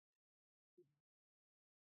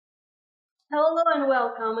Hello and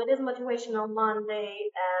welcome. It is Motivational Monday,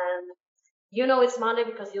 and you know it's Monday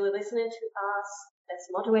because you're listening to us. It's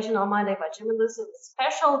Motivational Monday by Jimmy Lewis with a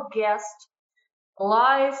special guest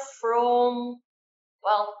live from,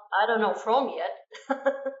 well, I don't know from yet.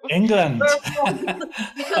 England.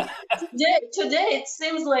 Because today it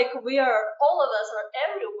seems like all of us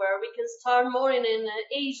are everywhere. We can start morning in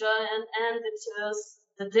Asia and end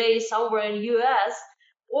the day somewhere in US,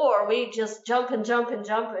 or we just jump and jump and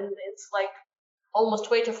jump, and it's like almost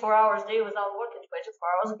 24 hours a day without working 24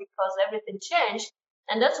 hours because everything changed.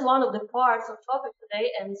 And that's one of the parts of topic today.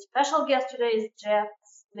 And special guest today is Jeff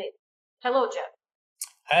Smith. Hello, Jeff.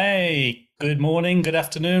 Hey, good morning, good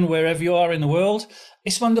afternoon, wherever you are in the world.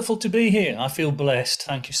 It's wonderful to be here. I feel blessed.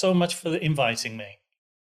 Thank you so much for inviting me.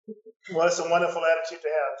 Well, it's a wonderful attitude to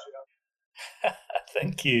have,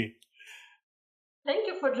 Thank you. Thank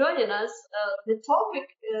you for joining us. The topic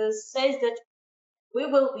says that we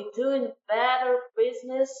will be doing better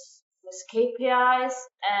business with KPIs,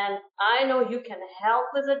 and I know you can help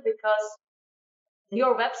with it because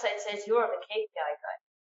your website says you are the KPI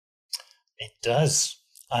guy. It does.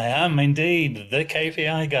 I am indeed the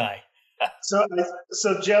KPI guy.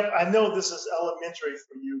 So Jeff, I know this is elementary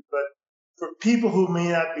for you, but for people who may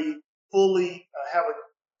not be fully have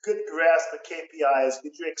a good grasp of KPIs,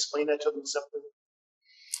 could you explain that to them simply?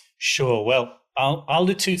 Sure. Well, I'll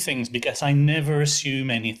do two things because I never assume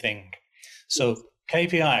anything. So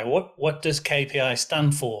KPI, what does KPI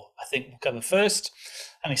stand for? I think we'll cover first,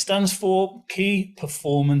 and it stands for Key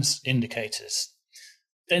Performance Indicators.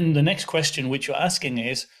 Then the next question which you're asking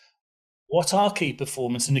is, what are key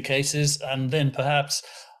performance indicators? And then perhaps,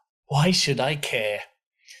 why should I care?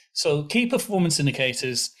 So key performance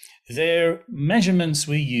indicators, they're measurements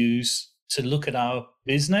we use to look at our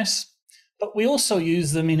business, but we also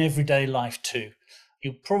use them in everyday life too.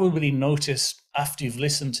 You'll probably notice after you've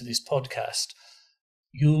listened to this podcast,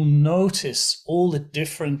 you'll notice all the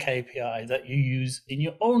different KPI that you use in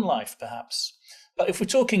your own life, perhaps. But if we're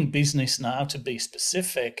talking business now, to be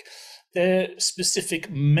specific, there are specific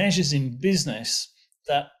measures in business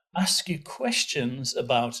that ask you questions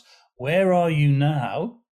about where are you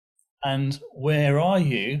now and where are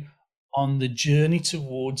you on the journey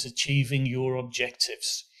towards achieving your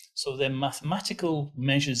objectives. So they're mathematical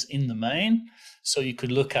measures in the main. So you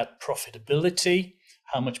could look at profitability.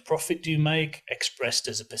 How much profit do you make expressed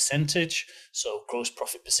as a percentage? So gross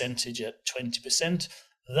profit percentage at 20%.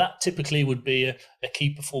 That typically would be a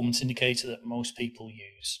key performance indicator that most people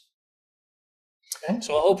use. Okay.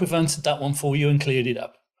 So I hope we've answered that one for you and cleared it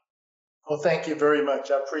up. Well, thank you very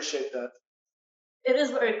much. I appreciate that. It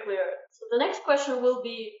is very clear. So the next question will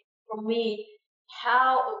be from me,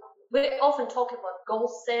 how we often talk about goal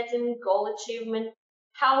setting, goal achievement,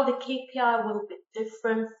 how the KPI will be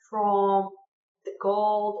different from the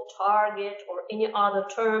goal, the target, or any other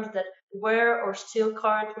terms that were or still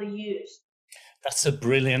currently used. That's a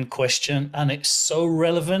brilliant question, and it's so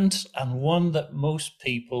relevant and one that most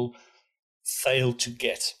people fail to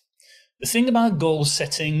get. The thing about goal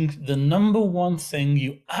setting, the number one thing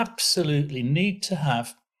you absolutely need to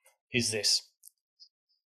have is this.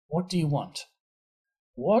 What do you want?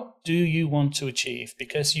 What do you want to achieve?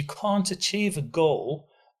 Because you can't achieve a goal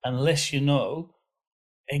unless you know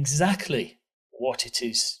exactly what it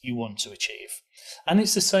is you want to achieve. And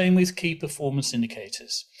it's the same with key performance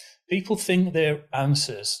indicators. People think they're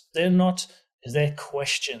answers. They're not, they're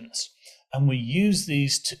questions. And we use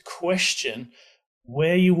these to question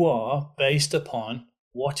where you are based upon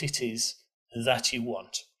what it is that you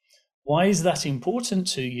want. Why is that important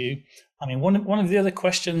to you? I mean, one of the other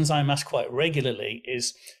questions I'm asked quite regularly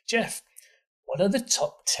is, Jeff, what are the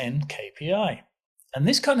top 10 KPI? And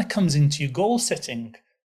this kind of comes into your goal setting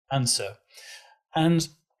answer. And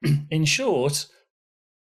in short,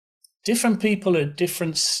 different people are at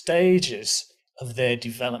different stages of their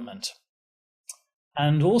development.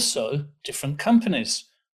 And also, different companies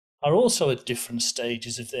are also at different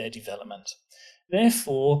stages of their development.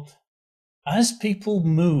 Therefore, as people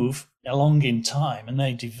move along in time and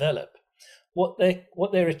they develop, what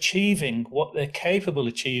they're achieving, what they're capable of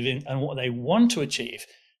achieving, and what they want to achieve,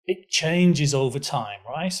 it changes over time,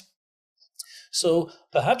 right? So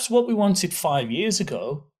perhaps what we wanted 5 years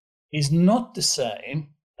ago is not the same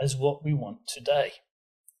as what we want today.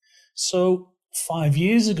 So 5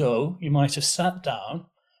 years ago, you might have sat down,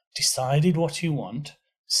 decided what you want,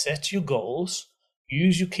 set your goals,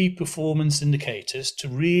 use your key performance indicators to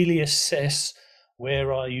really assess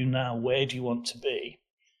where are you now, where do you want to be.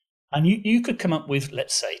 And you could come up with,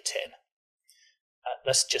 let's say, 10.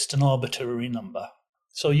 That's just an arbitrary number.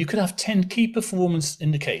 So you could have 10 key performance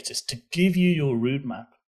indicators to give you your route map.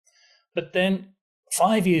 But then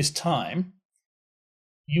 5 years' time,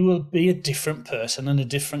 you will be a different person in a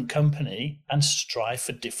different company and strive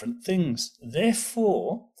for different things.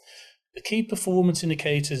 Therefore, the key performance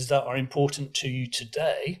indicators that are important to you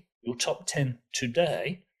today, your top 10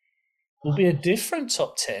 today, will be a different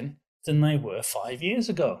top 10 than they were 5 years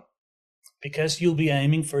ago, because you'll be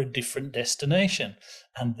aiming for a different destination.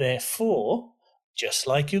 And therefore, just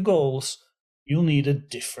like your goals, you'll need a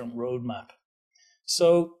different roadmap.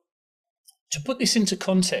 So, to put this into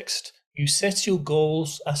context, you set your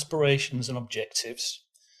goals, aspirations, and objectives.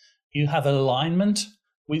 You have alignment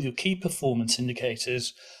with your key performance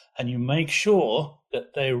indicators, and you make sure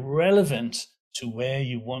that they're relevant to where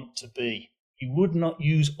you want to be. You would not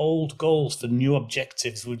use old goals for new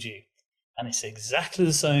objectives, would you? And it's exactly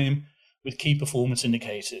the same with key performance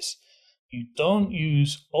indicators. You don't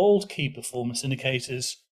use old key performance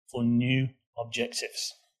indicators for new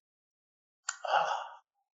objectives.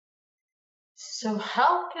 So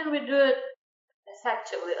how can we do it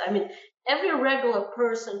effectively? I mean, every regular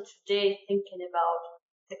person today thinking about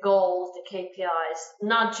the goals, the KPIs,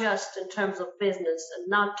 not just in terms of business and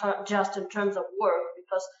not just in terms of work,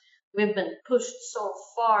 because we've been pushed so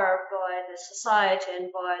far by the society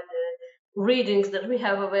and by the readings that we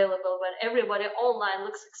have available, when everybody online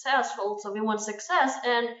looks successful. So we want success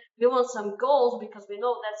and we want some goals because we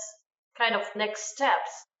know that's kind of next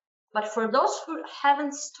steps. But for those who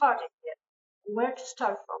haven't started yet, where to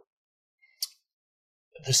start from?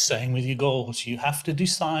 The same with your goals. You have to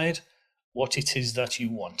decide what it is that you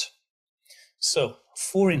want. So,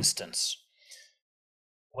 for instance,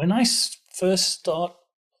 when I first start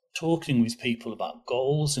talking with people about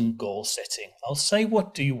goals and goal setting, I'll say,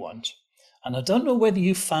 what do you want? And I don't know whether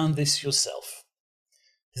you found this yourself.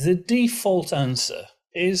 The default answer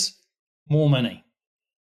is more money.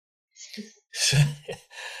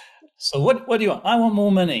 So what do you want? I want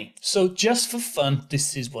more money. So just for fun,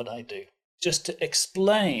 this is what I do. Just to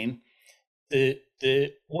explain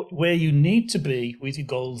where you need to be with your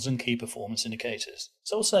goals and key performance indicators.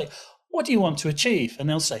 So I'll say, what do you want to achieve? And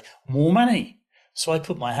they'll say, more money. So I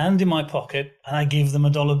put my hand in my pocket and I give them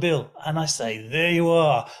 $1 bill. And I say, there you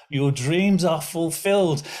are. Your dreams are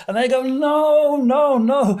fulfilled. And they go,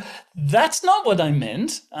 no, that's not what I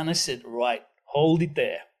meant. And I said, right, hold it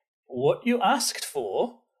there. What you asked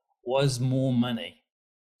for was more money.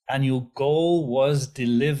 And your goal was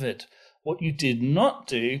delivered. What you did not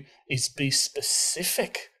do is be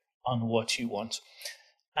specific on what you want.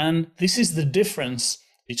 And this is the difference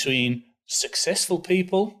between successful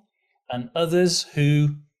people and others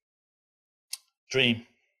who dream.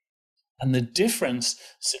 And the difference,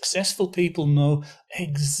 successful people know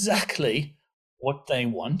exactly what they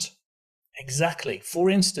want. Exactly. For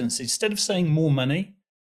instance, instead of saying more money,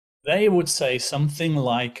 they would say something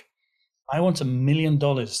like, I want $1 million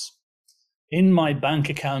in my bank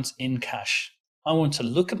account in cash. I want to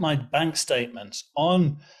look at my bank statement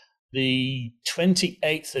on the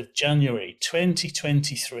 28th of January,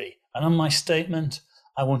 2023. And on my statement,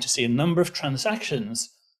 I want to see a number of transactions,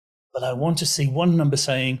 but I want to see one number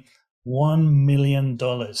saying $1 million.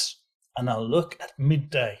 And I'll look at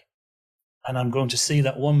midday and I'm going to see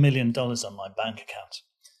that $1 million on my bank account.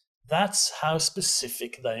 That's how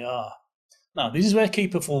specific they are. Now, this is where key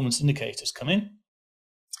performance indicators come in.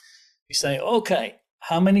 You say, okay,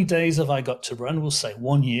 how many days have I got to run? We'll say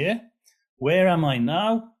 1 year. Where am I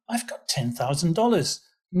now? I've got $10,000.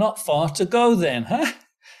 Not far to go then, huh?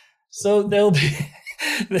 So there'll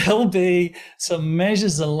be some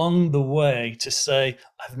measures along the way to say,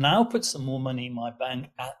 I've now put some more money in my bank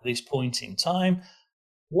at this point in time.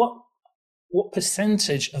 What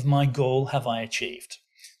percentage of my goal have I achieved?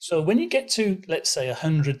 So when you get to, let's say,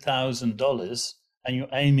 $100,000 and you're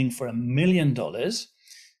aiming for $1 million,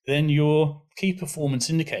 then your key performance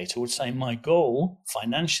indicator would say my goal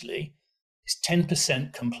financially is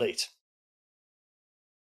 10% complete.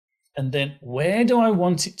 And then where do I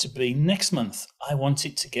want it to be next month? I want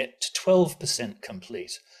it to get to 12%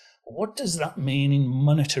 complete. What does that mean in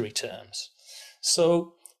monetary terms?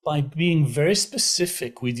 So by being very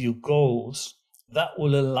specific with your goals, that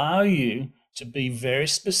will allow you to be very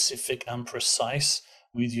specific and precise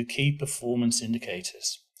with your key performance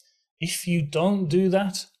indicators. If you don't do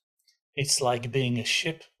that, it's like being a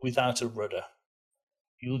ship without a rudder.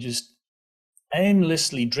 You'll just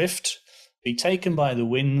aimlessly drift, be taken by the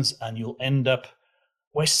winds, and you'll end up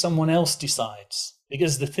where someone else decides.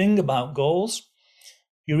 Because the thing about goals,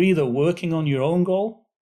 you're either working on your own goal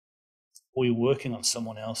or you're working on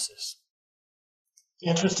someone else's.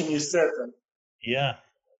 Interesting you said that. Yeah.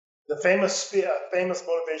 The famous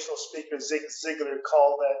motivational speaker Zig Ziglar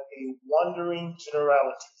called that a wandering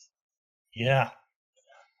generality. Yeah.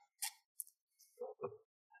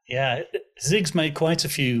 Yeah, Zig's made quite a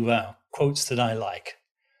few quotes that I like.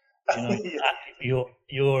 You know,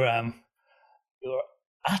 your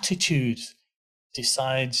attitude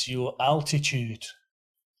decides your altitude,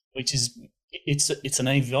 which is it's an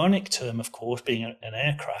avionic term, of course, being an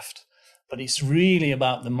aircraft, but it's really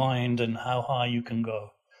about the mind and how high you can go.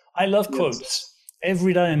 I love quotes.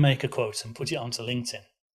 Every day I make a quote and put it onto LinkedIn.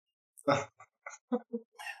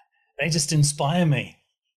 They just inspire me.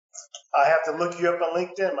 I have to look you up on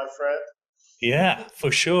LinkedIn, my friend. Yeah,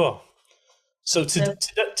 for sure. So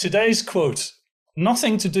today's quote,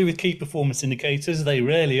 nothing to do with key performance indicators. They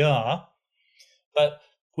rarely are. But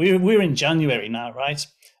we're in January now, right?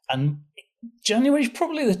 And January is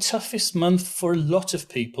probably the toughest month for a lot of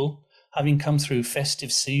people, having come through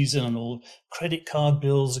festive season and all credit card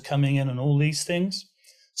bills are coming in and all these things.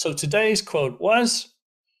 So today's quote was,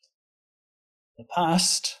 the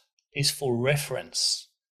past is for reference,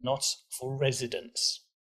 not for residence.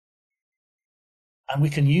 And we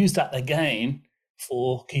can use that again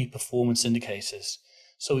for key performance indicators.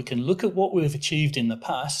 So we can look at what we've achieved in the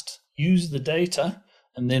past, use the data,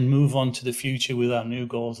 and then move on to the future with our new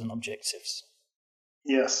goals and objectives.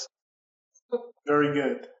 Yes. Very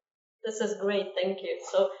good. This is great. Thank you.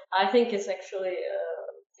 So I think it's actually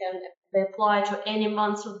can apply to any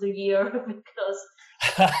months of the year because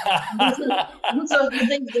these are the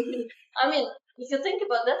things that I mean, if you think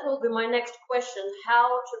about that, will be my next question: how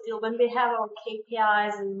to deal when we have our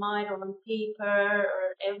KPIs in mind or on paper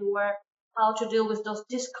or everywhere? How to deal with those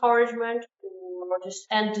discouragement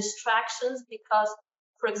and distractions? Because,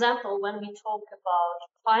 for example, when we talk about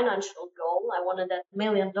financial goal, I wanted that $1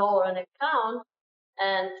 million in account,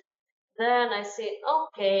 and then I said,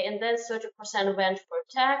 okay, and then 30% went for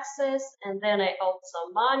taxes, and then I owed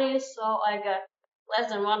some money, so I got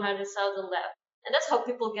less than 100,000 left. And that's how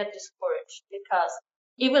people get discouraged, because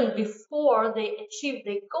even before they achieve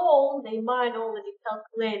their goal, they might already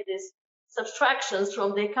calculate these subtractions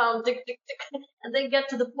from the account, tick, tick, tick, and they get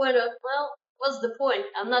to the point of, well, what's the point?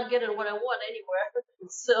 I'm not getting what I want anywhere.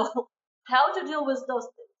 So how to deal with those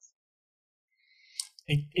things?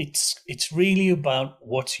 It's really about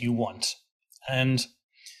what you want. And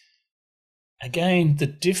again, the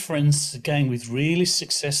difference, with really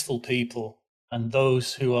successful people and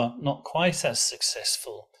those who are not quite as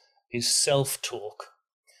successful is self-talk.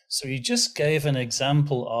 So you just gave an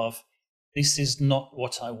example of, this is not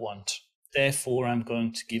what I want, therefore I'm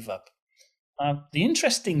going to give up. The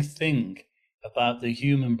interesting thing about the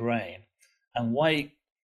human brain and why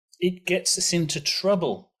it gets us into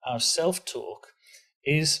trouble, our self-talk,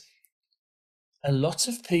 is a lot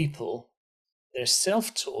of people, their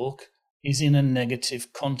self-talk is in a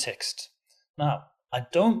negative context. Now, I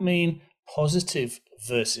don't mean positive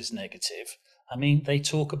versus negative. I mean, they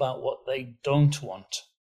talk about what they don't want.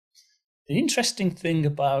 The interesting thing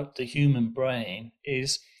about the human brain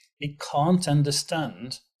is it can't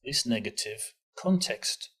understand this negative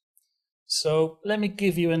context. So let me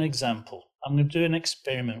give you an example. I'm going to do an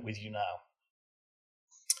experiment with you now.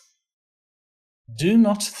 Do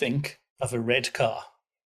not think of a red car.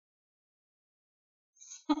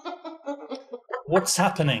 What's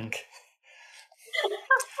happening?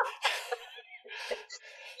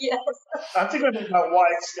 Yes. I'm thinking about my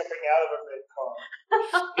wife stepping out of a red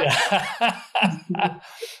car.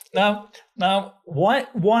 Yeah. Now,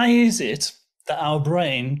 why is it that our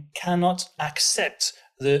brain cannot accept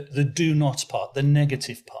the do not part, the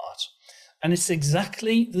negative part? And it's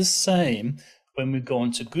exactly the same when we go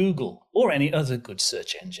onto Google or any other good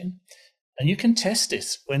search engine. And you can test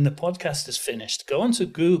it when the podcast is finished. Go onto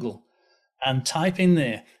Google and type in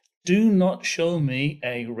there, do not show me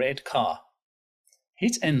a red car.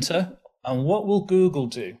 Hit enter, and what will Google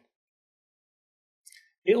do?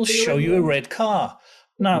 It'll show you a red car.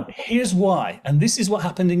 Now, here's why, and this is what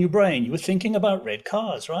happened in your brain. You were thinking about red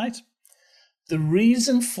cars, right? The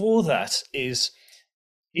reason for that is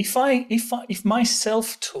if my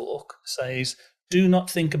self-talk says, do not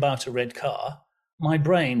think about a red car, my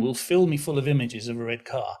brain will fill me full of images of a red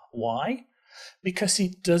car. Why? Because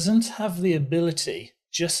it doesn't have the ability,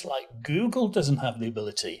 just like Google doesn't have the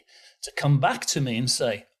ability, to come back to me and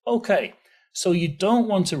say, okay, so you don't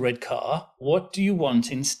want a red car, what do you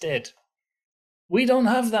want instead? We don't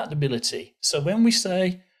have that ability. So when we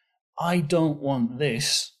say, I don't want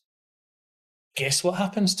this, guess what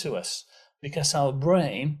happens to us? Because our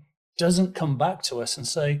brain doesn't come back to us and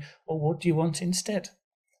say, well, what do you want instead?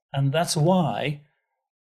 And that's why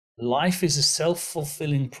life is a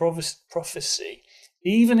self-fulfilling prophecy,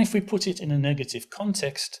 even if we put it in a negative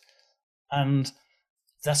context, and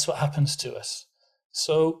that's what happens to us.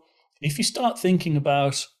 So if you start thinking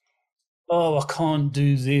about, oh, I can't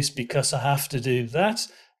do this because I have to do that,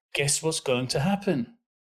 guess what's going to happen?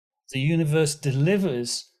 The universe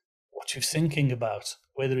delivers what you're thinking about,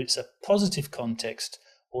 whether it's a positive context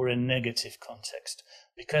or a negative context,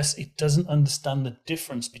 because it doesn't understand the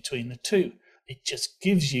difference between the two. It just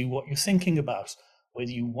gives you what you're thinking about,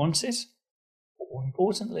 whether you want it, or more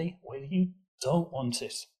importantly, whether you don't want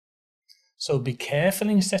it. So be careful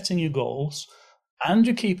in setting your goals and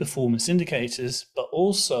your key performance indicators, but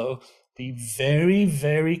also be very,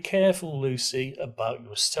 very careful, Lucy, about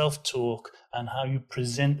your self-talk and how you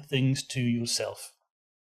present things to yourself.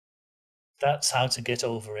 That's how to get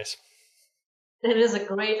over it. That is a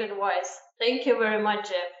great advice. Thank you very much,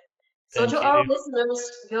 Jeff. So Thank our you.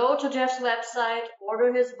 listeners, go to Jeff's website,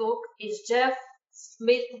 order his book. It's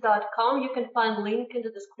jeffsmith.com. You can find link in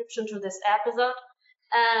the description to this episode.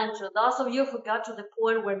 And to those of you who got to the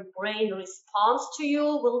point where the brain responds to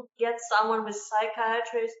you, we'll get someone with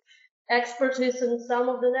psychiatrist expertise in some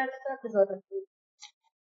of the next episodes.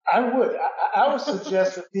 I would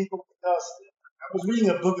suggest that people, because I was reading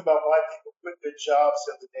a book about why people quit their jobs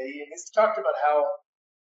the other day, and it's talked about how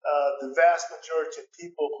the vast majority of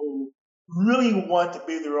people who really want to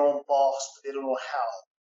be their own boss, but they don't know how,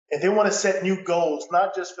 and they want to set new goals,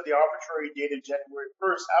 not just for the arbitrary date of January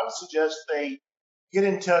 1st, I would suggest they get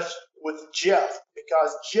in touch with Jeff,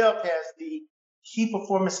 because Jeff has the key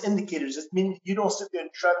performance indicators. It means you don't sit there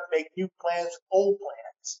and try to make new plans with old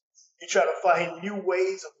plans. You try to find new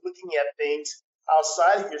ways of looking at things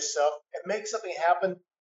outside of yourself and make something happen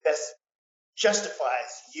that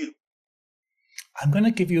justifies you. I'm going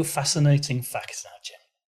to give you a fascinating fact now, Jim.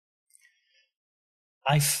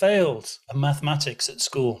 I failed at mathematics at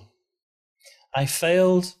school. I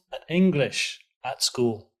failed at English at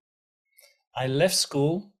school. I left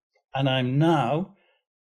school and I'm now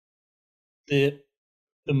the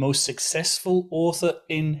most successful author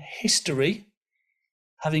in history,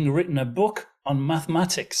 having written a book on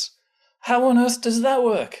mathematics. How on earth does that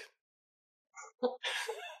work?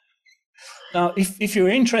 Now, if you're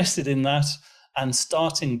interested in that and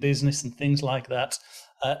starting business and things like that,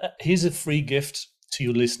 here's a free gift to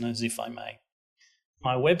your listeners, if I may.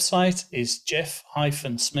 My website is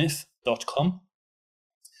jeff-smith.com.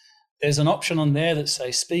 There's an option on there that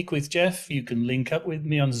says speak with Jeff. You can link up with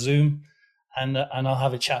me on Zoom and I'll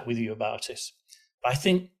have a chat with you about it. But I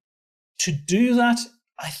think to do that,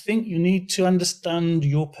 I think you need to understand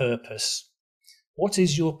your purpose. What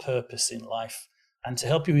is your purpose in life? And to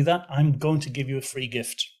help you with that, I'm going to give you a free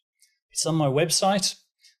gift. It's on my website.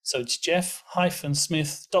 So it's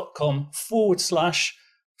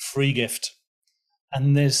jeff-smith.com/free gift.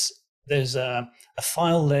 And there's a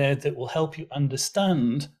file there that will help you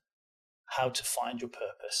understand how to find your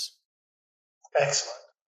purpose. Excellent.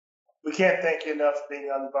 We can't thank you enough for being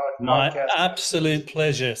on the podcast. My absolute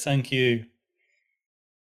pleasure. Thank you.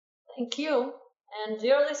 Thank you. And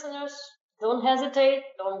dear listeners, don't hesitate.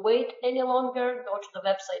 Don't wait any longer. Go to the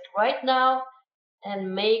website right now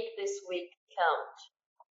and make this week count.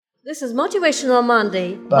 This is Motivational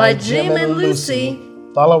Monday by Jim and Lucy.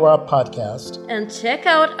 Follow our podcast. And check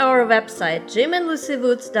out our website,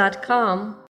 jimandlucywoods.com.